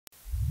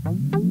This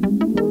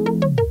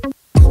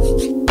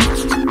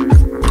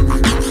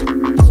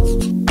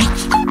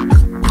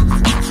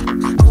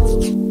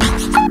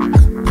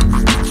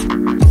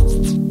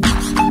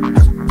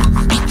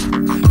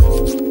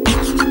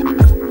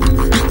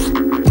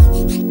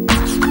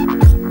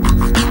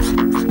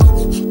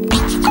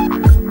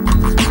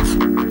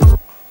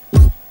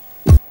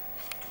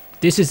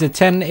is the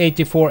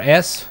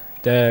 1084S,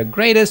 the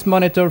greatest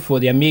monitor for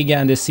the Amiga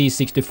and the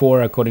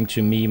C64 according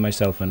to me,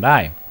 myself and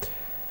I.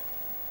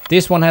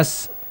 This one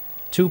has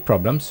two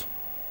problems.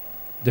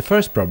 The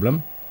first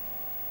problem,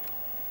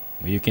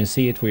 you can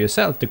see it for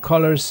yourself, the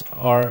colors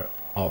are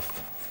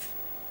off.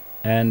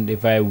 And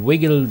if I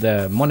wiggle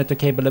the monitor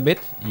cable a bit,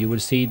 you will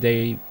see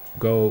they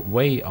go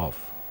way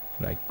off,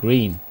 like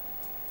green.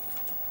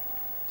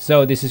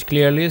 So this is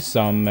clearly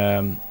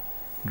some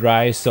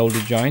dry solder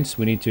joints.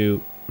 We need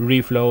to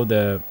reflow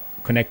the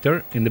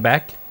connector in the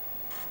back.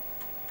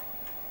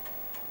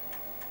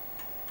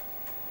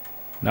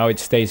 Now it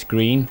stays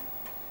green.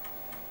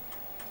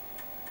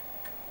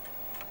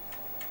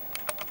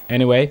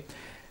 Anyway,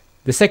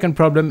 the second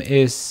problem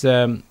is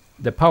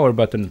the power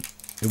button.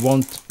 It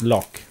won't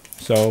lock.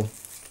 So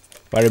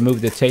if I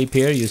remove the tape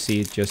here, you see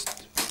it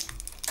just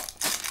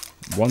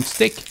won't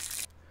stick.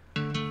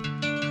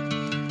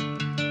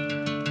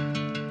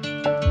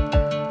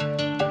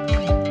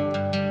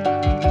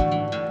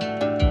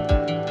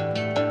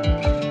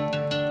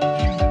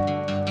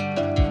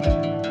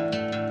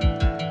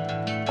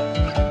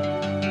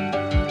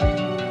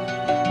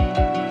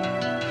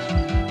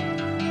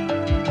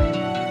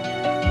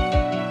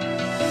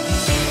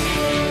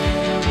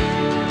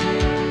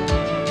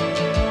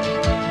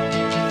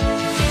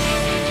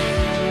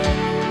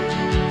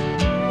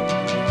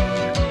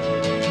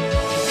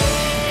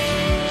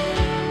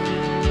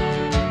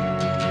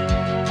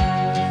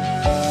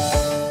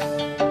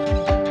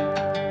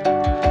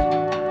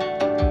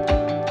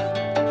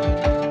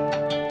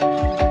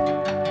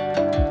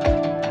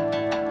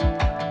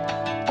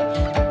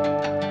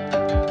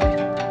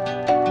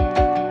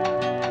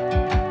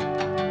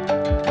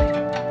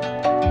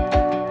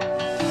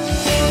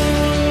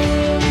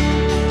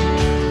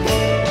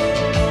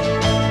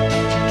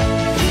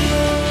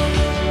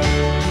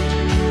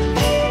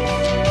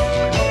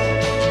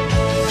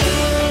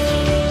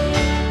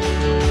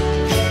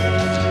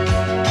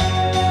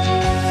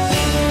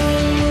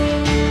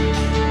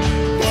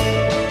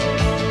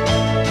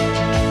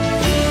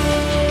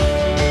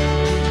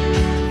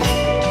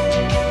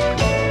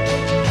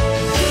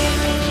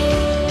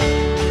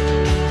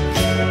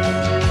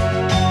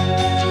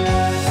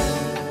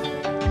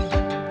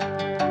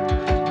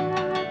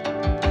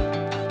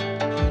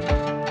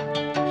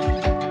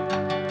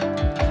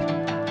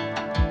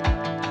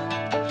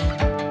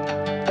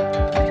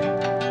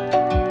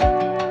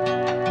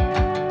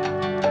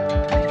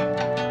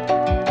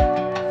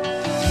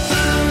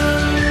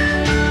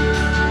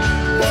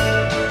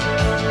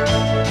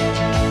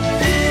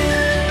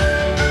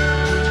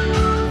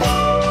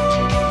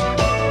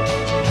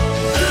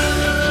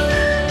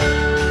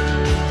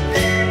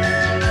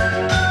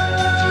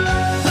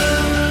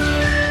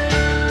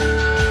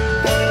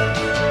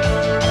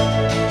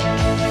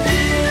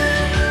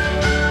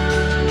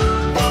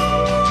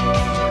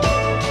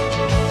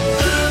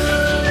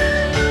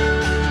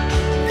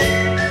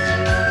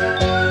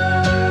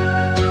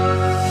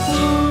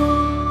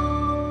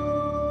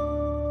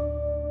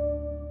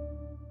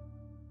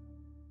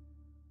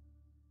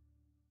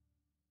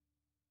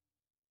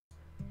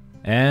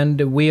 And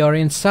we are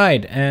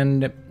inside,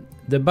 and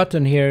the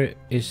button here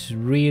is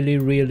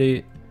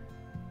really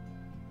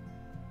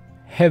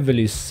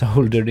heavily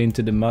soldered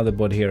into the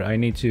motherboard here. I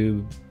need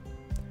to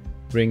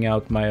bring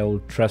out my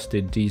old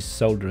trusted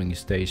desoldering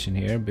station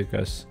here,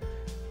 because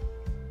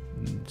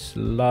it's a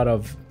lot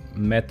of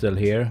metal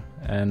here,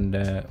 and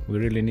we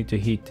really need to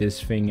heat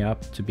this thing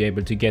up to be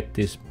able to get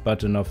this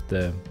button off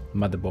the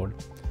motherboard.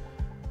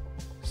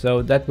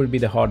 So that will be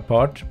the hard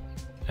part,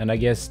 and I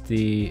guess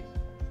the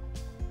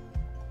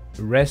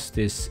rest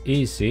is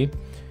easy.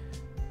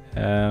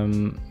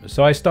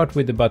 So I start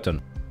with the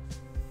button.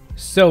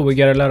 So we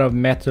get a lot of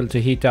metal to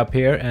heat up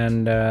here,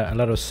 and a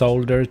lot of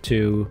solder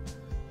to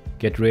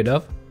get rid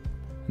of.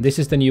 This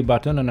is the new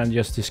button, and I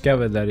just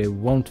discovered that it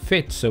won't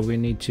fit, so we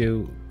need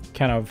to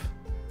kind of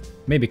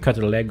maybe cut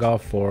a leg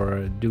off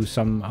or do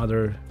some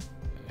other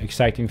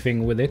exciting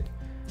thing with it.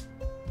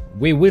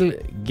 We will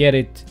get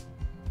it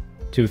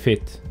to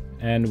fit,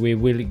 and we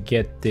will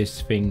get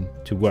this thing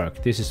to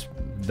work. This is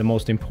the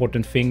most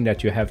important thing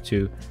that you have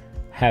to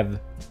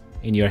have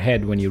in your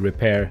head when you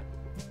repair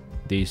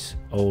these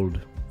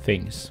old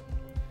things.